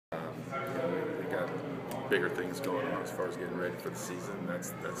bigger things going on as far as getting ready for the season.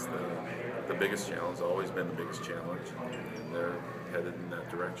 That's the biggest challenge. Always been the biggest challenge, and they're headed in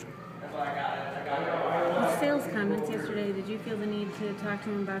that direction. With Sale's comments yesterday, did you feel the need to talk to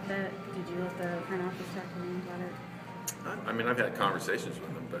him about that? Did you let the front office talk to him about it? I mean, I've had conversations with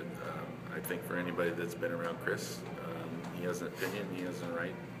him, but I think for anybody that's been around Chris, he has an opinion. He has a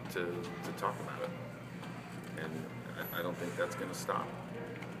right to talk about it, and I don't think that's going to stop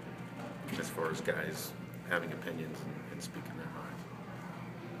as far as guys having opinions and speaking their minds.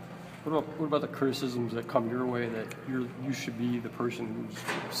 What about the criticisms that come your way that you should be the person who's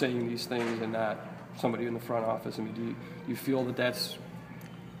saying these things and not somebody in the front office? I mean, do you feel that that's...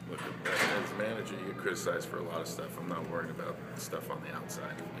 Look, as a manager, you get criticized for a lot of stuff. I'm not worried about stuff on the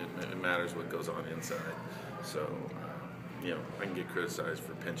outside. It matters what goes on inside. So, I can get criticized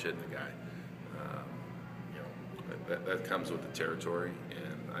for pinch hitting the guy. That comes with the territory,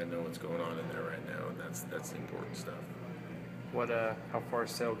 and I know what's going on in there right now, and that's the important stuff. How far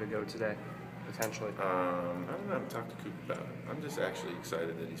Sale could go today, potentially? I don't know. I haven't talked to Coop about it. I'm just actually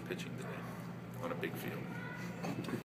excited that he's pitching today on a big field.